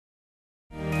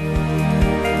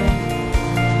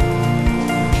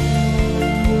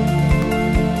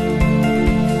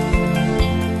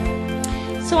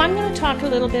talk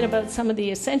a little bit about some of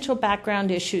the essential background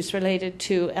issues related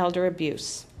to elder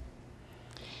abuse.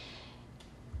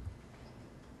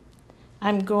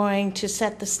 I'm going to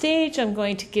set the stage. I'm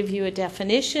going to give you a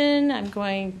definition. I'm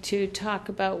going to talk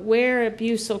about where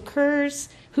abuse occurs,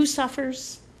 who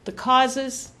suffers, the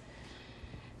causes,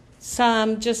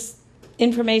 some just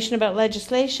information about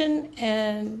legislation,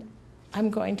 and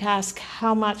I'm going to ask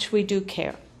how much we do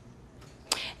care.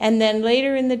 And then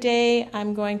later in the day,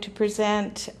 I'm going to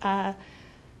present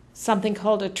something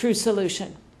called a true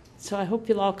solution. So I hope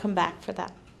you'll all come back for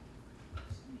that.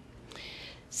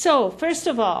 So first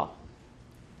of all,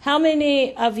 how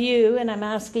many of you, and I'm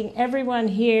asking everyone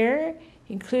here,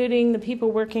 including the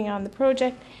people working on the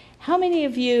project, how many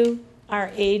of you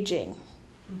are aging?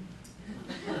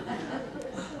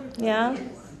 Yeah?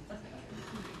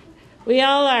 We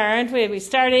all are, aren't we? We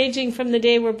start aging from the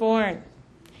day we're born.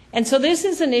 And so this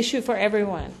is an issue for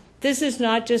everyone. This is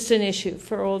not just an issue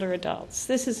for older adults.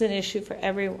 This is an issue for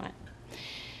everyone.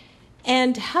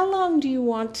 And how long do you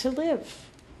want to live?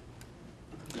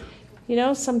 You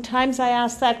know, sometimes I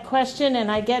ask that question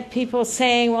and I get people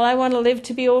saying, well, I want to live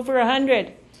to be over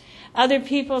 100. Other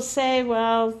people say,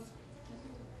 well,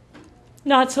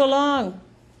 not so long.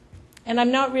 And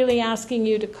I'm not really asking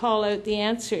you to call out the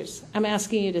answers. I'm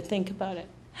asking you to think about it.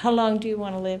 How long do you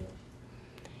want to live?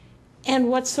 And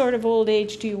what sort of old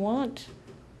age do you want?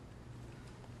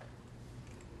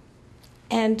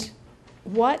 And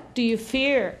what do you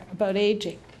fear about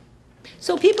aging?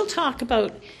 So people talk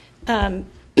about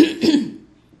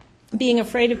being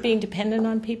afraid of being dependent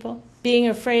on people, being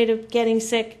afraid of getting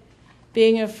sick,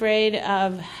 being afraid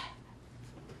of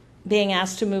being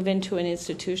asked to move into an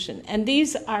institution. And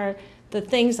these are the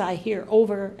things I hear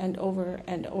over and over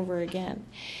and over again.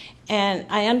 And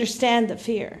I understand the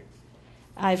fear.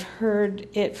 I've heard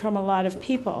it from a lot of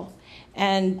people.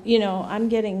 And, you know, I'm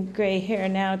getting gray hair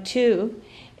now, too.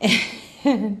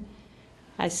 And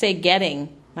I say getting.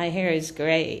 My hair is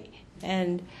gray.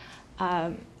 And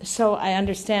so I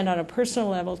understand on a personal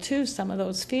level, too, some of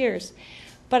those fears.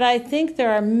 But I think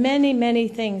there are many, many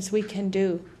things we can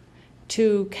do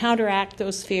to counteract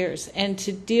those fears and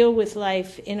to deal with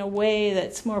life in a way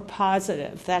that's more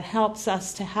positive, that helps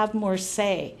us to have more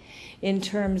say in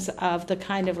terms of the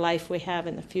kind of life we have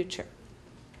in the future.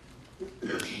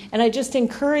 And I just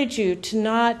encourage you to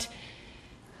not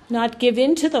give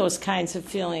in to those kinds of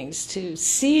feelings, to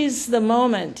seize the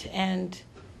moment and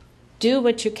do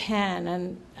what you can.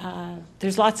 And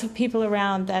there's lots of people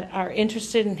around that are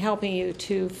interested in helping you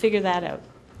to figure that out.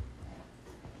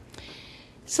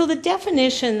 So the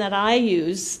definition that I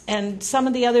use, and some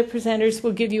of the other presenters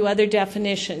will give you other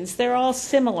definitions, they're all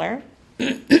similar.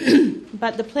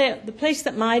 But the place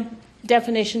that my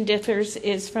definition differs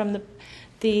is from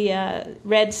the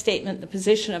red statement, the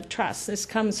position of trust. This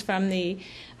comes from the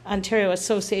Ontario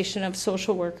Association of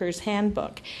Social Workers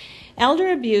Handbook.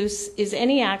 Elder abuse is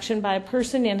any action by a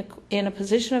person in a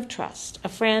position of trust, a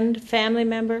friend, family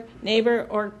member, neighbor,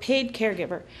 or paid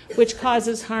caregiver, which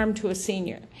causes harm to a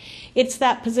senior. It's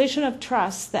that position of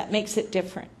trust that makes it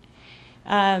different.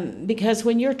 Because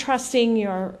when you're trusting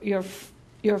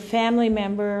your family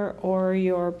member or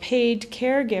your paid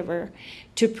caregiver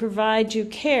to provide you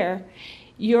care,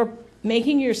 you're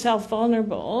making yourself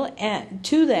vulnerable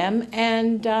to them,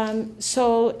 and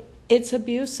so it's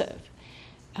abusive.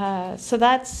 So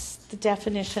that's the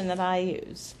definition that I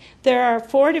use. There are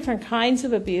 4 different kinds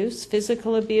of abuse: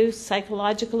 physical abuse,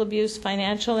 psychological abuse,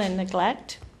 financial, and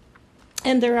neglect.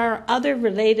 And there are other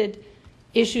related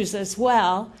issues as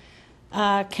well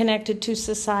connected to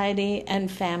society and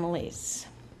families.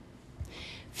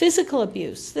 Physical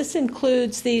abuse. This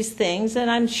includes these things,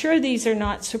 and I'm sure these are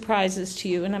not surprises to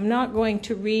you, and I'm not going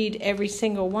to read every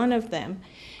single one of them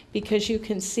because you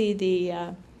can see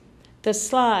the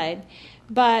slide.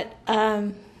 But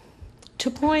to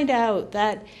point out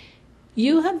that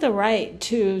you have the right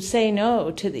to say no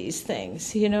to these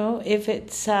things. You know, if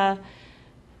it's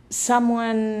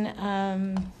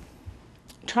someone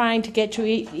trying to get you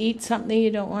to eat something you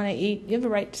don't want to eat, you have a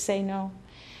right to say no.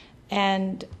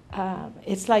 And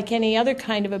it's like any other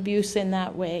kind of abuse in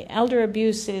that way. Elder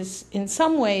abuse is in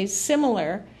some ways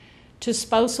similar to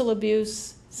spousal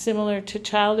abuse, similar to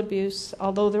child abuse,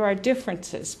 although there are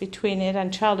differences between it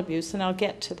and child abuse, and I'll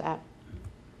get to that.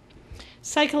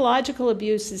 Psychological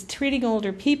abuse is treating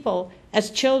older people as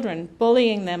children,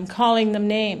 bullying them, calling them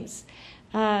names,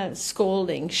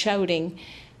 scolding, shouting,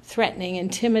 threatening,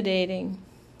 intimidating,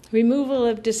 removal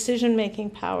of decision-making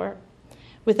power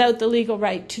without the legal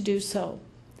right to do so.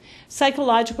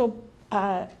 Psychological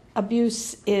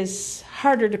abuse is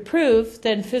harder to prove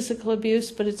than physical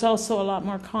abuse, but it's also a lot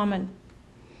more common.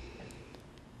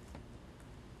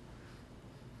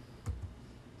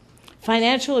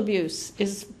 Financial abuse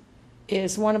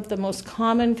is one of the most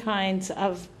common kinds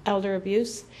of elder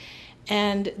abuse.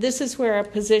 And this is where a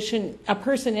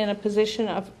person in a position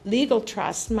of legal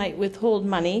trust might withhold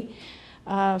money,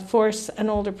 force an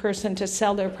older person to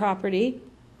sell their property,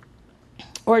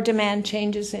 or demand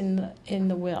changes in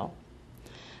the will.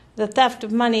 The theft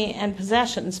of money and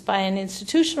possessions by an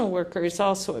institutional worker is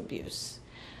also abuse.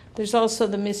 There's also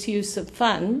the misuse of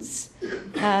funds.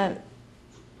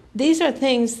 These are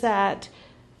things that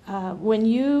when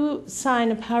you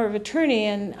sign a power of attorney,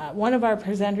 and one of our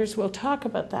presenters will talk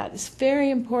about that, it's very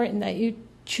important that you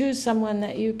choose someone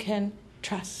that you can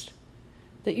trust,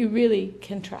 that you really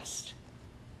can trust.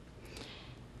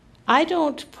 I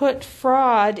don't put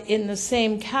fraud in the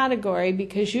same category,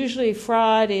 because usually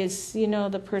fraud is,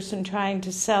 the person trying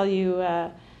to sell you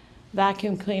a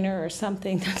vacuum cleaner or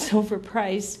something that's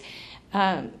overpriced.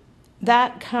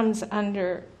 That comes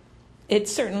under,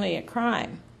 it's certainly a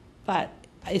crime, but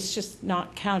it's just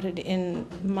not counted in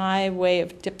my way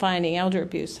of defining elder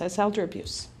abuse as elder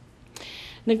abuse.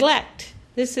 Neglect.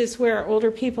 This is where older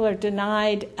people are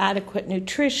denied adequate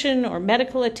nutrition or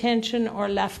medical attention, or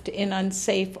left in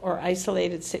unsafe or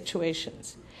isolated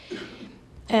situations.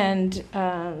 And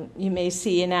you may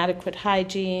see inadequate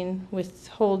hygiene,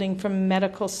 withholding from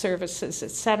medical services,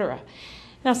 etc.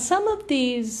 Now, some of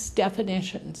these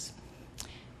definitions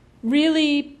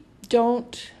really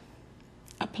don't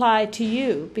apply to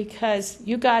you, because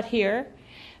you got here,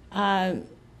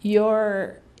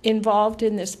 you're involved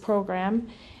in this program,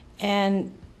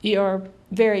 and you're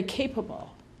very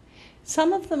capable.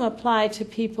 Some of them apply to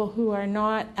people who are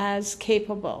not as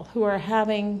capable, who are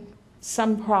having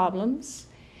some problems,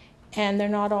 and they're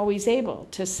not always able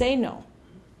to say no.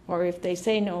 Or if they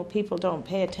say no, people don't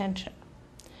pay attention.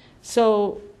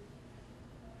 So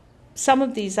some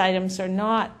of these items are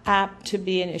not apt to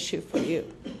be an issue for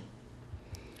you.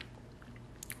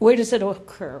 Where does it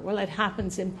occur? Well, it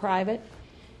happens in private.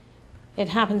 It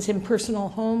happens in personal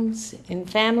homes, in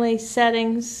family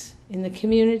settings, in the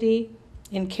community,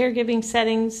 in caregiving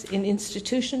settings, in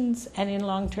institutions, and in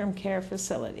long-term care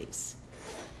facilities.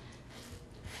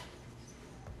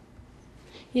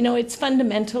 It's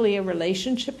fundamentally a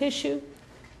relationship issue,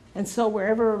 and so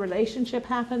wherever a relationship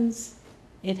happens,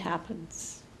 it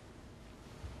happens.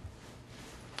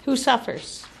 Who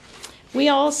suffers? We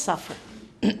all suffer.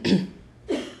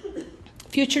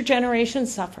 Future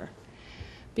generations suffer,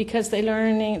 because they're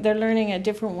learning a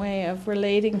different way of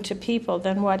relating to people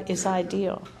than what is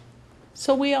ideal.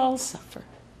 So we all suffer.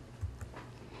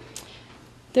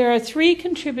 There are 3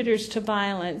 contributors to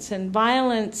violence, and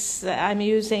violence, I'm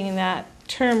using that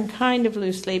term kind of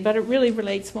loosely, but it really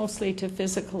relates mostly to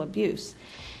physical abuse.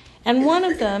 And one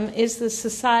of them is the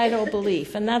societal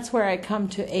belief, and that's where I come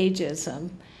to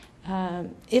ageism.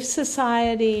 If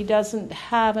society doesn't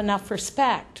have enough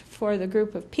respect for the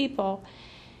group of people,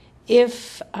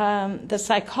 if the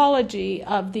psychology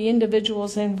of the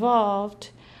individuals involved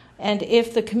and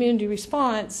if the community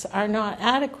response are not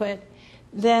adequate,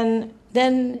 then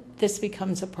this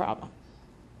becomes a problem.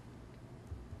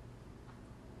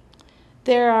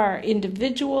 There are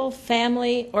individual,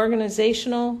 family,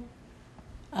 organizational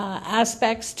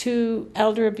aspects to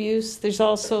elder abuse. There's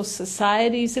also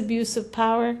society's abuse of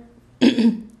power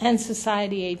and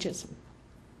society ageism.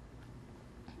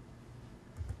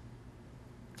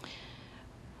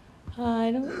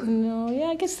 I don't know. Yeah,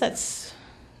 I guess that's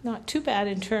not too bad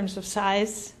in terms of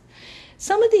size.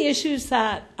 Some of the issues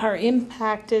that are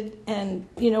impacted, and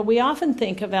we often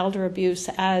think of elder abuse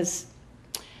as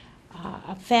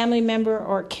a family member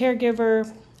or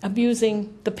caregiver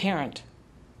abusing the parent.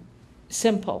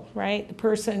 Simple, right? The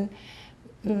person,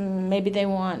 maybe they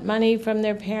want money from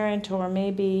their parent, or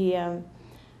maybe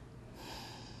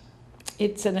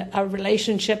it's a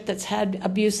relationship that's had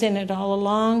abuse in it all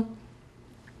along.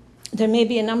 There may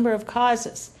be a number of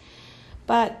causes,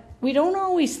 but we don't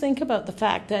always think about the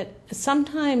fact that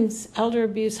sometimes elder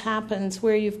abuse happens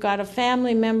where you've got a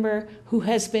family member who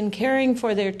has been caring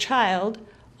for their child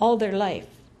all their life.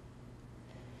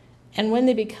 And when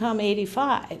they become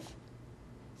 85,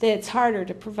 it's harder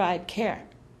to provide care.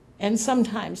 And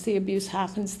sometimes the abuse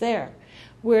happens there,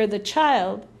 where the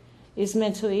child is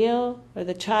mentally ill, or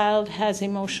the child has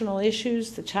emotional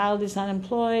issues, the child is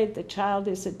unemployed, the child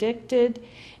is addicted,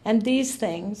 and these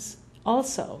things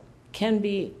also can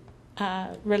be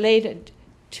related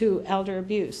to elder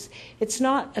abuse. It's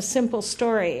not a simple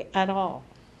story at all.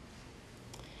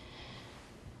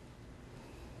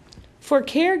 For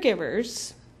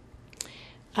caregivers,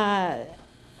 there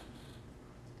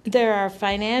are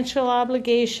financial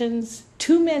obligations,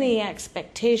 too many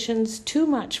expectations, too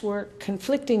much work,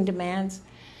 conflicting demands.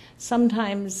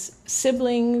 Sometimes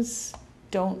siblings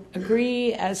don't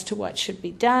agree as to what should be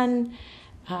done.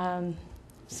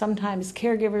 Sometimes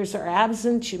caregivers are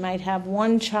absent. You might have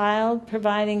one child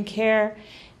providing care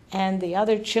and the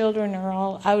other children are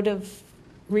all out of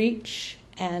reach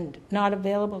and not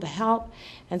available to help.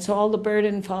 And so all the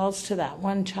burden falls to that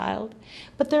one child.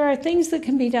 But there are things that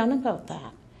can be done about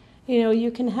that. You know,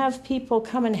 you can have people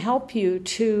come and help you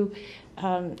to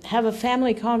have a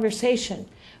family conversation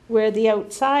where the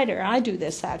outsider, I do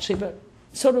this actually, but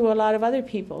so do a lot of other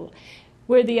people,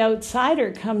 where the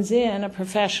outsider comes in, a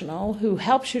professional who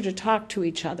helps you to talk to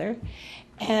each other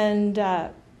and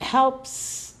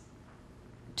helps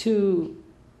to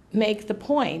make the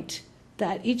point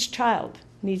that each child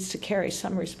needs to carry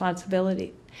some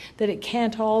responsibility, that it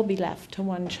can't all be left to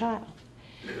one child.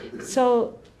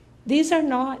 So these are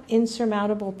not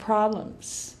insurmountable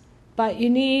problems, but you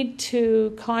need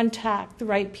to contact the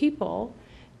right people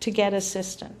to get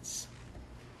assistance.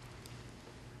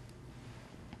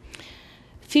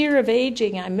 Fear of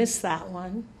aging, I missed that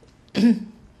one.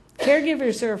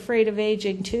 Caregivers are afraid of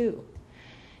aging too.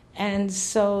 And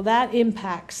so that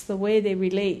impacts the way they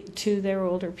relate to their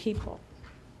older people.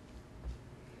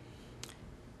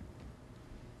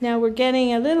 Now we're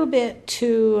getting a little bit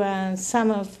to some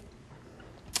of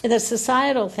the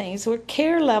societal things where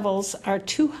care levels are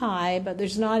too high, but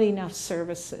there's not enough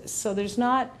services. So there's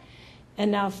not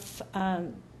enough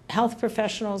health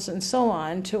professionals and so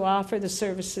on to offer the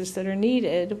services that are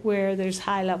needed where there's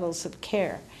high levels of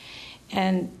care.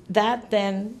 And that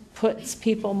then puts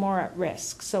people more at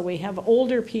risk. So we have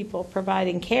older people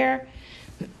providing care,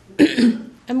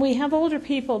 and we have older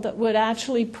people that would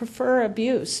actually prefer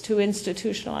abuse to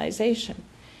institutionalization.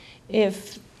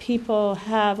 If people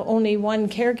have only one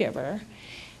caregiver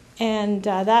and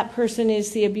that person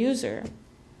is the abuser,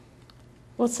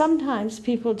 well, sometimes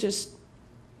people just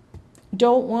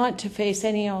don't want to face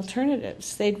any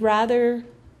alternatives. They'd rather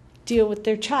deal with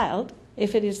their child,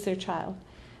 if it is their child,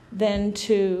 than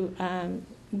to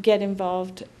get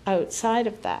involved outside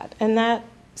of that. And that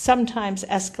sometimes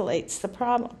escalates the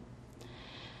problem.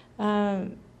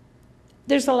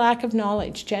 There's a lack of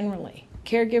knowledge generally.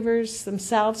 Caregivers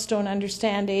themselves don't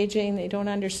understand aging. They don't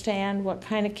understand what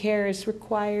kind of care is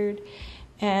required.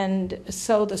 And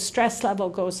so the stress level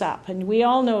goes up. And we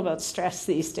all know about stress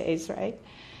these days, right?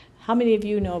 How many of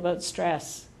you know about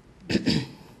stress?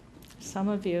 Some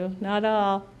of you, not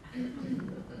all.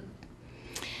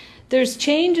 There's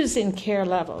changes in care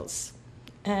levels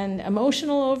and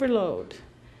emotional overload.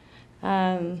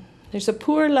 There's a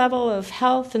poor level of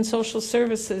health and social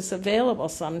services available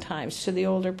sometimes to the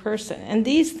older person. And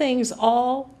these things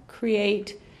all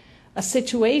create a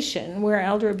situation where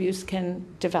elder abuse can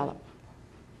develop.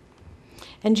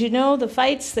 And you know, the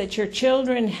fights that your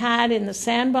children had in the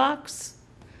sandbox,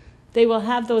 they will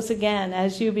have those again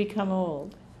as you become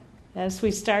old, as we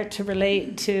start to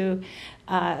relate to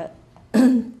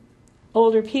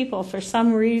older people. For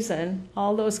some reason,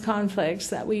 all those conflicts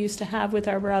that we used to have with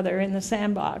our brother in the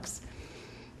sandbox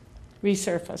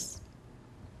resurface.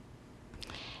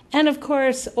 And of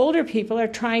course, older people are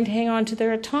trying to hang on to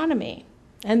their autonomy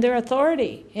and their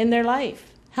authority in their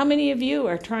life. How many of you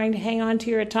are trying to hang on to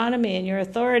your autonomy and your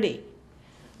authority?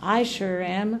 I sure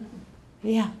am.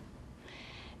 Yeah.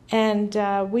 And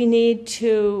we need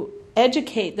to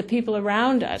educate the people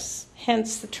around us,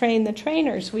 hence the train the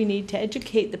trainers. We need to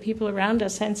educate the people around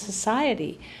us and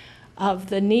society of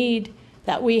the need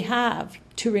that we have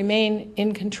to remain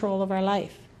in control of our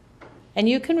life. And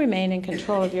you can remain in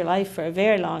control of your life for a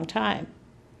very long time.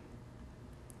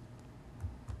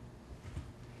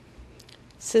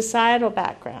 Societal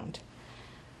background.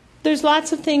 There's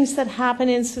lots of things that happen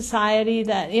in society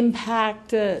that impact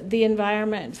the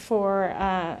environment for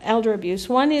elder abuse.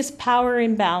 One is power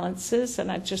imbalances,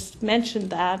 and I've just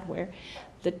mentioned that, where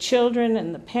the children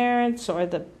and the parents or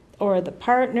the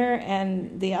partner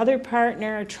and the other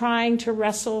partner are trying to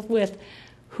wrestle with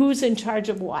who's in charge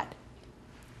of what.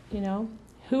 You know,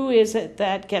 who is it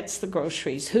that gets the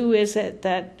groceries? Who is it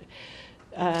that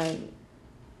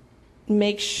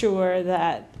makes sure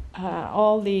that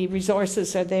all the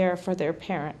resources are there for their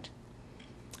parent?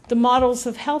 The models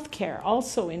of healthcare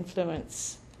also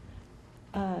influence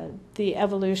the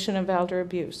evolution of elder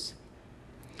abuse.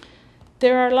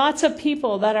 There are lots of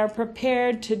people that are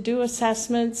prepared to do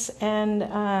assessments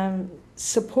and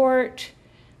support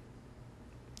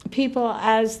people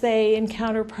as they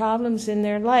encounter problems in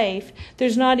their life.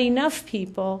 There's not enough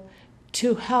people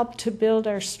to help to build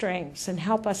our strengths and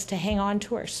help us to hang on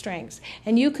to our strengths.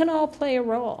 And you can all play a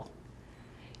role.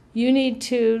 You need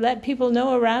to let people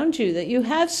know around you that you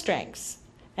have strengths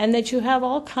and that you have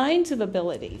all kinds of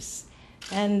abilities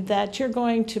and that you're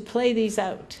going to play these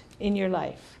out in your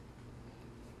life.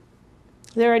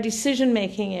 There are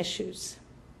decision-making issues.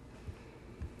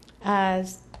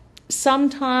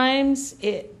 Sometimes,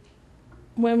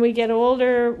 when we get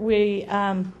older, we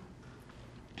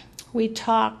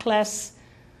talk less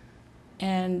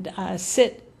and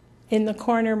sit in the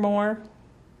corner more.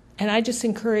 And I just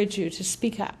encourage you to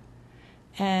speak up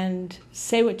and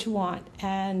say what you want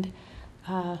and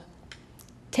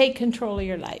take control of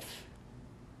your life,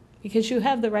 because you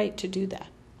have the right to do that.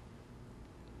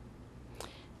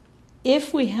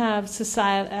 If we have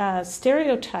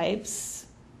stereotypes,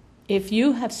 if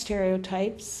you have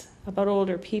stereotypes about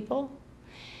older people,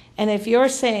 and if you're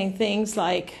saying things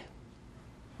like,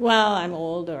 well, I'm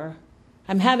old, or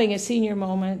I'm having a senior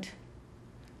moment,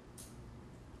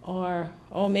 or,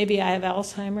 oh, maybe I have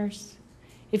Alzheimer's.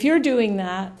 If you're doing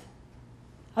that,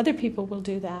 other people will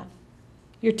do that.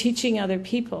 You're teaching other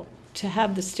people to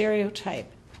have the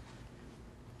stereotype.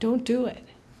 Don't do it.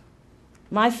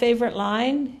 My favorite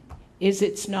line is,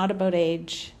 it's not about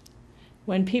age.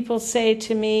 When people say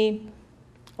to me,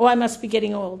 oh, I must be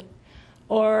getting old,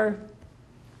 or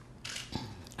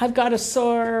I've got a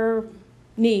sore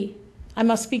knee, I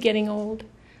must be getting old,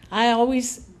 I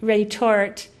always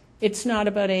retort, it's not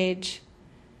about age.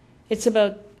 It's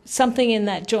about something in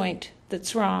that joint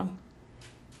that's wrong.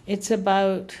 It's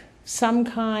about some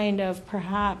kind of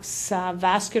perhaps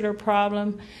vascular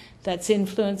problem that's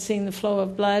influencing the flow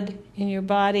of blood in your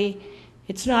body.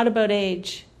 It's not about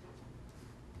age.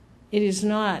 It is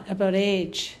not about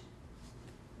age.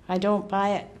 I don't buy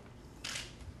it.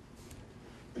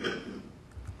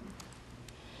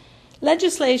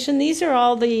 Legislation, these are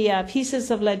all the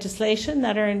pieces of legislation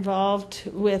that are involved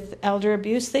with elder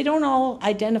abuse. They don't all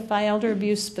identify elder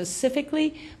abuse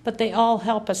specifically, but they all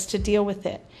help us to deal with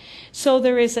it. So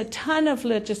there is a ton of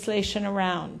legislation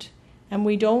around, and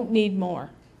we don't need more.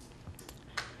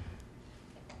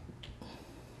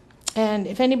 And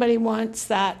if anybody wants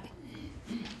that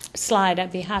slide,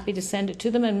 I'd be happy to send it to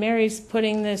them. And Mary's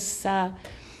putting this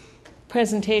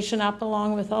presentation up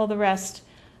along with all the rest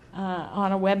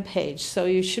on a web page, so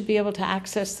you should be able to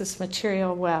access this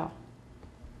material well.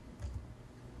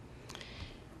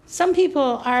 Some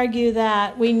people argue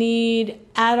that we need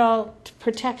adult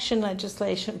protection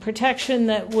legislation, protection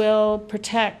that will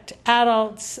protect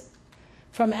adults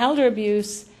from elder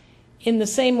abuse in the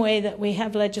same way that we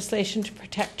have legislation to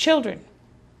protect children.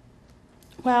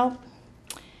 Well,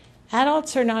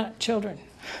 adults are not children.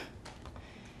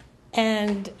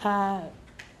 And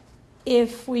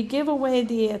if we give away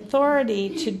the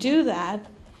authority to do that,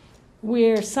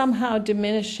 we're somehow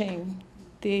diminishing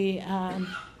the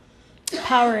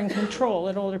power and control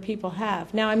that older people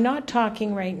have. Now, I'm not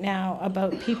talking right now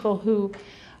about people who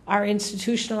are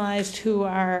institutionalized, who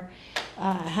are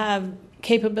have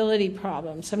capability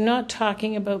problems. I'm not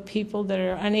talking about people that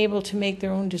are unable to make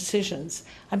their own decisions.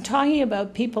 I'm talking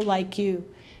about people like you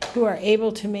who are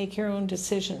able to make your own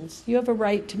decisions. You have a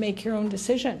right to make your own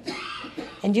decision.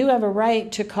 And you have a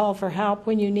right to call for help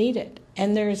when you need it.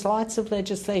 And there's lots of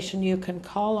legislation you can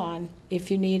call on if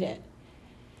you need it.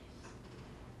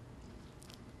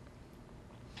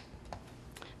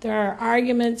 There are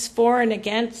arguments for and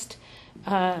against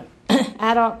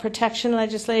adult protection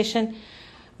legislation.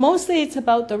 Mostly it's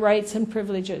about the rights and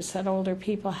privileges that older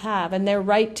people have and their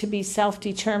right to be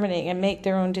self-determining and make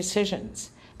their own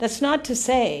decisions. That's not to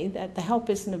say that the help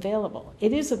isn't available.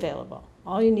 It is available.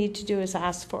 All you need to do is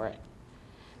ask for it.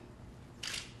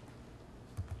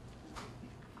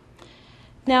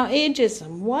 Now,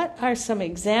 ageism. What are some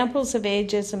examples of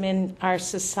ageism in our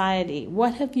society?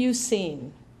 What have you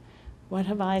seen? What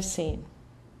have I seen?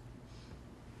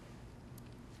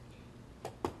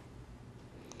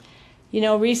 You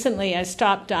know, recently I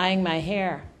stopped dyeing my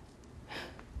hair.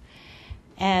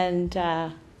 And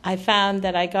I found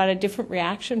that I got a different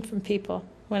reaction from people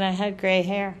when I had gray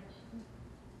hair.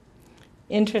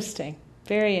 Interesting,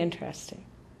 very interesting.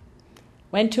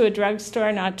 Went to a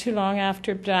drugstore not too long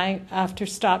after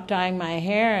stopped dyeing my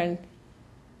hair, and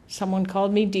someone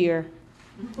called me dear.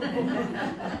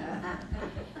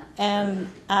 And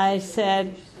I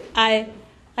said, I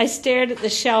stared at the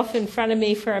shelf in front of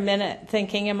me for a minute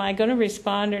thinking, am I going to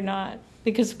respond or not?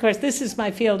 Because, of course, this is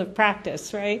my field of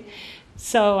practice, right?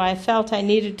 So I felt I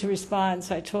needed to respond,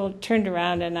 so I turned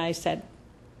around and I said,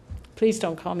 please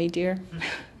don't call me dear.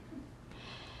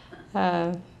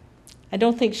 I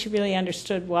don't think she really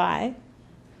understood why.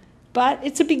 But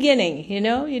it's a beginning, you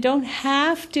know? You don't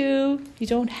have to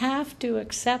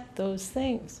accept those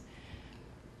things.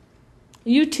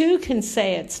 You too can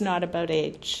say it's not about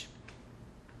age.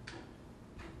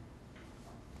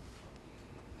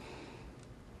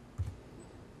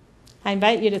 I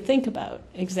invite you to think about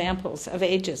examples of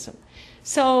ageism.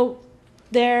 So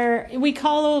we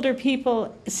call older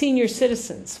people senior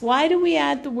citizens. Why do we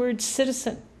add the word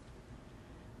citizen?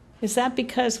 Is that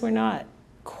because we're not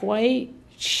quite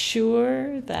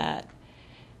sure that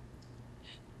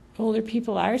older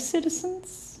people are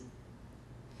citizens?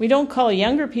 We don't call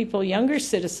younger people younger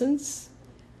citizens,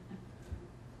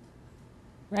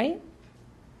 right?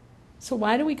 So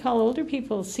why do we call older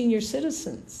people senior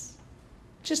citizens?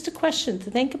 Just a question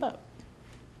to think about.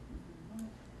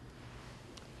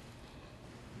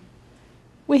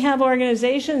 We have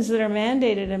organizations that are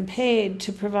mandated and paid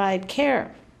to provide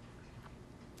care,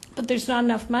 but there's not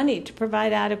enough money to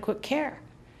provide adequate care.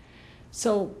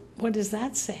 So what does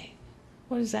that say?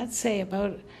 What does that say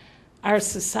about our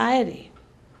society?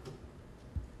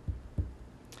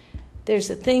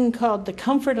 There's a thing called the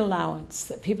comfort allowance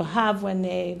that people have when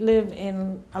they live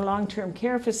in a long-term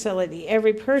care facility.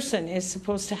 Every person is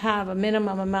supposed to have a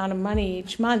minimum amount of money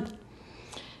each month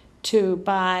to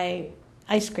buy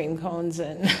ice cream cones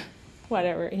and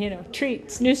whatever,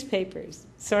 treats, newspapers.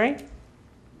 Sorry?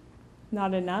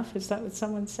 Not enough? Is that what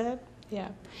someone said? Yeah.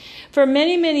 For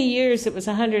many, many years it was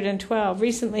 112.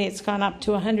 Recently it's gone up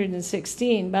to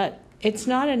 116, but it's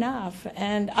not enough.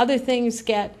 And other things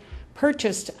get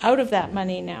purchased out of that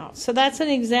money now. So that's an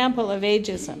example of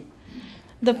ageism.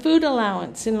 The food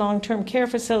allowance in long-term care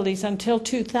facilities until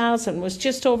 2000 was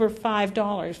just over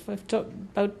 $5,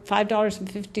 about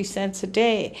 $5.50 a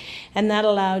day, and that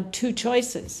allowed two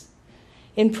choices.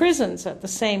 In prisons at the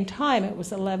same time, it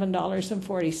was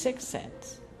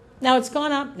 $11.46. Now it's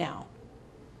gone up now.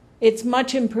 It's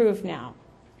much improved now.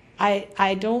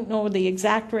 I don't know the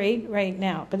exact rate right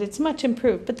now, but it's much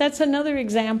improved. But that's another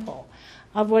example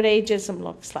of what ageism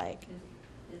looks like.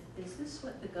 Is this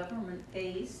what the government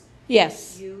pays?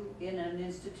 Yes. You in an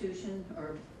institution,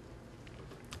 or?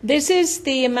 This is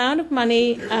the amount of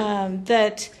money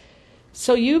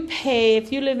so you pay,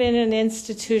 if you live in an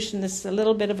institution, this is a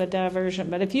little bit of a diversion,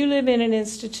 but if you live in an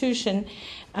institution,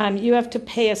 you have to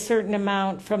pay a certain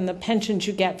amount from the pensions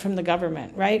you get from the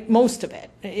government, right? Most of it.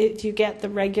 If you get the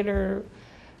regular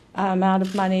amount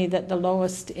of money that the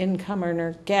lowest income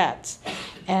earner gets.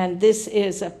 And this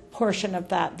is a portion of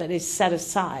that is set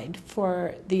aside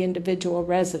for the individual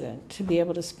resident to be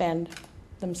able to spend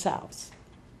themselves.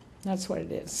 That's what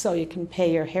it is. So you can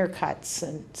pay your haircuts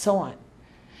and so on.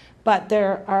 But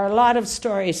there are a lot of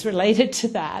stories related to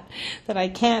that I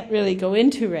can't really go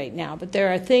into right now. But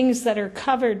there are things that are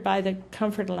covered by the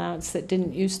comfort allowance that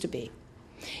didn't used to be.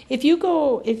 If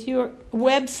you're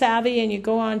web savvy and you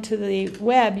go onto the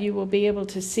web, you will be able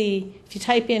to see, if you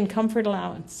type in comfort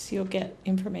allowance, you'll get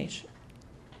information.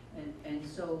 And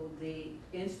so the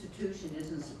institution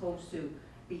isn't supposed to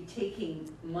be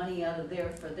taking money out of there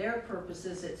for their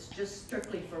purposes, it's just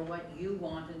strictly for what you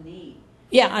want and need.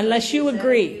 Yeah, unless you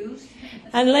agree.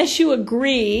 Unless you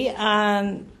agree,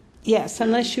 yes,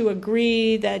 unless you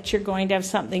agree that you're going to have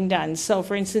something done. So,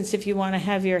 for instance, if you want to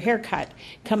have your haircut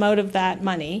come out of that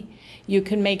money, you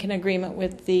can make an agreement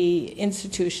with the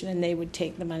institution and they would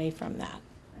take the money from that.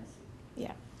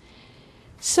 Yeah.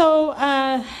 So,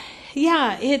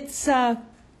 it's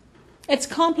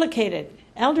complicated.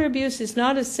 Elder abuse is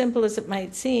not as simple as it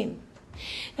might seem.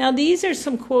 Now, these are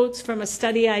some quotes from a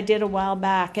study I did a while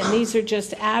back, and these are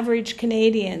just average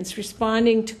Canadians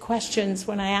responding to questions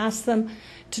when I asked them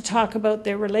to talk about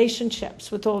their relationships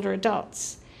with older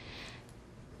adults.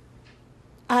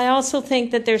 I also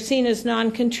think that they're seen as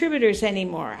non-contributors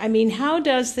anymore. I mean, how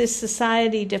does this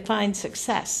society define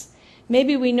success?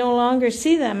 Maybe we no longer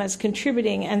see them as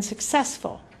contributing and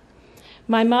successful.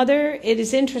 My mother, it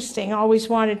is interesting, always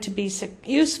wanted to be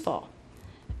useful.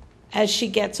 As she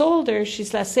gets older,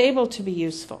 she's less able to be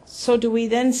useful. So do we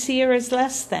then see her as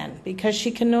less than because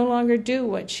she can no longer do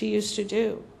what she used to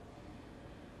do?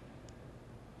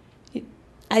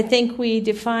 I think we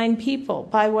define people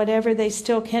by whatever they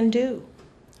still can do,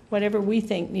 whatever we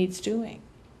think needs doing.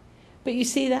 But you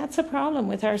see, that's a problem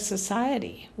with our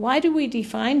society. Why do we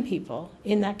define people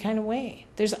in that kind of way?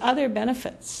 There's other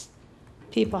benefits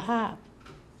people have.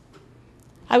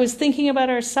 I was thinking about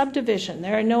our subdivision.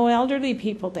 There are no elderly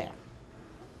people there.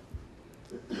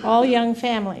 All young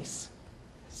families.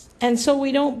 And so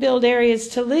we don't build areas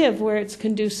to live where it's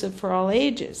conducive for all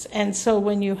ages. And so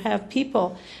when you have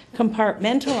people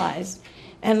compartmentalized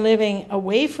and living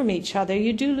away from each other,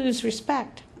 you do lose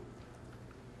respect.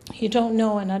 You don't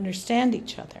know and understand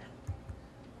each other.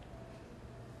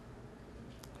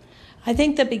 I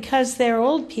think that because they're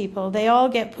old people, they all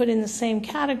get put in the same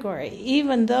category,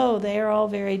 even though they are all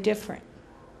very different.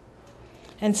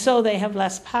 And so they have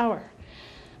less power.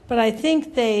 But I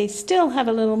think they still have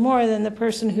a little more than the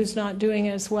person who's not doing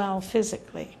as well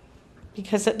physically,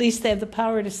 because at least they have the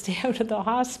power to stay out of the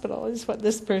hospital, is what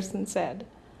this person said.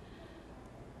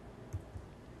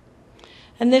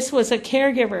 And this was a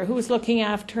caregiver who was looking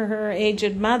after her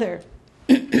aged mother,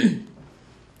 who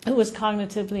was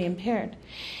cognitively impaired.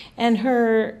 And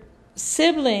her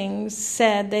siblings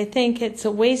said they think it's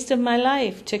a waste of my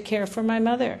life to care for my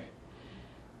mother.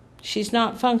 She's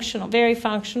not functional, very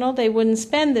functional. They wouldn't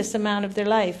spend this amount of their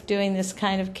life doing this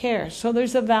kind of care. So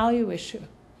there's a value issue.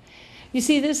 You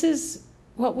see, this is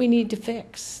what we need to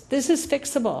fix. This is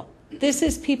fixable. This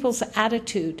is people's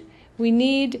attitude. We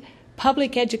need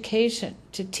public education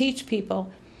to teach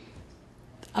people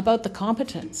about the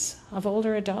competence of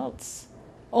older adults.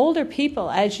 Older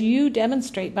people, as you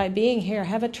demonstrate by being here,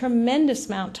 have a tremendous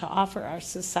amount to offer our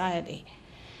society.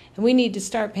 And we need to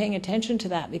start paying attention to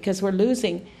that, because we're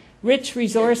losing rich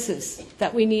resources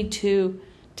that we need to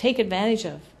take advantage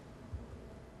of.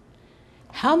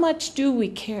 How much do we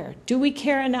care? Do we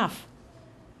care enough?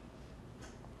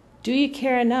 Do you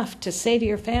care enough to say to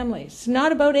your family, it's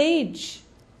not about age.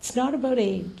 It's not about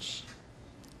age.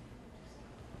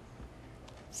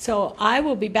 So I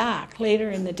will be back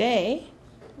later in the day,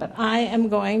 but I am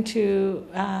going to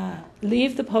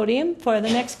leave the podium for the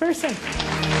next person.